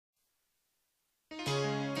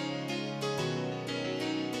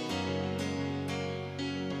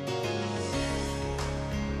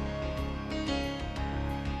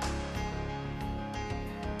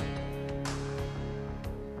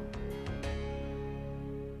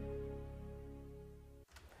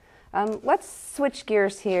Let's switch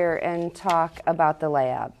gears here and talk about the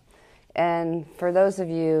lab. And for those of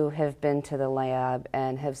you who have been to the lab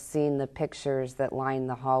and have seen the pictures that line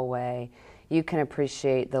the hallway, you can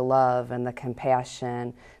appreciate the love and the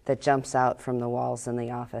compassion that jumps out from the walls in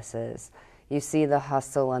the offices. You see the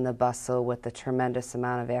hustle and the bustle with the tremendous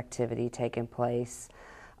amount of activity taking place.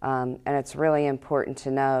 And it's really important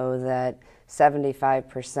to know that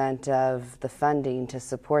 75% of the funding to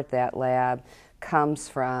support that lab comes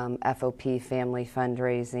from FOP family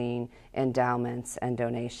fundraising, endowments, and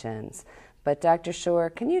donations. But Dr. Shore,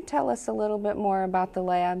 can you tell us a little bit more about the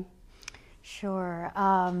lab? Sure.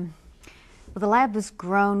 Well, the lab has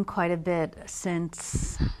grown quite a bit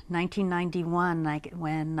since 1991,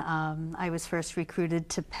 when I was first recruited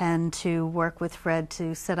to Penn to work with Fred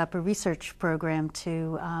to set up a research program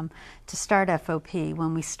to start FOP.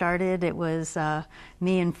 When we started, it was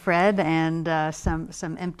me and Fred and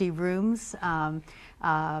some empty rooms.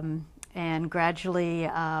 And gradually,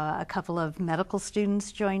 a couple of medical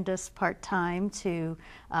students joined us part-time to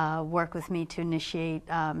work with me to initiate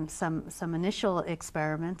some initial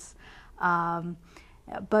experiments.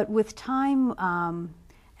 But with time,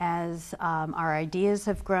 as our ideas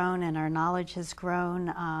have grown and our knowledge has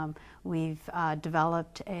grown, we've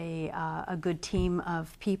developed a good team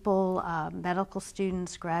of people, medical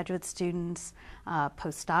students, graduate students,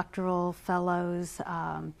 postdoctoral fellows,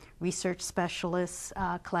 research specialists,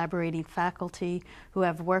 collaborating faculty who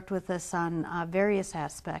have worked with us on various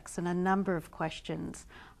aspects and a number of questions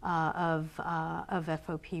of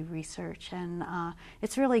FOP research, and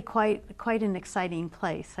it's really quite an exciting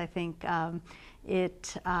place. I think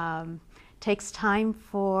it takes time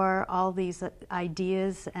for all these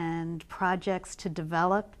ideas and projects to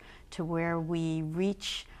develop to where we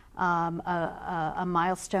reach a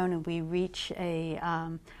milestone and we reach a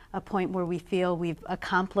point where we feel we've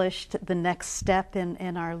accomplished the next step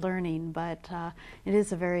in our learning. But it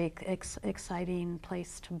is a very exciting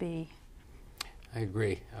place to be. I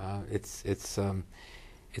agree. It's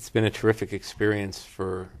been a terrific experience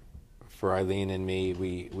for Eileen and me.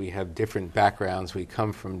 We have different backgrounds. We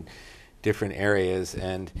come from different areas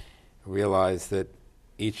and realize that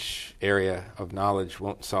each area of knowledge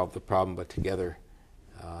won't solve the problem, but together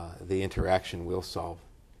the interaction will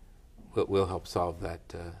help solve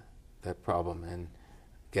that problem and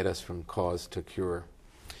get us from cause to cure.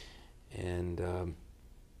 And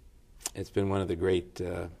it's been one of the great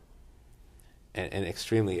and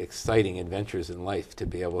extremely exciting adventures in life to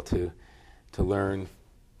be able to learn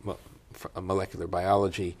molecular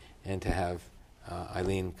biology and to have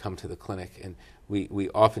Eileen come to the clinic. And we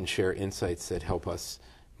often share insights that help us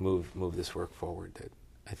move this work forward that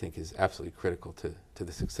I think is absolutely critical to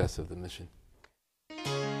the success of the mission.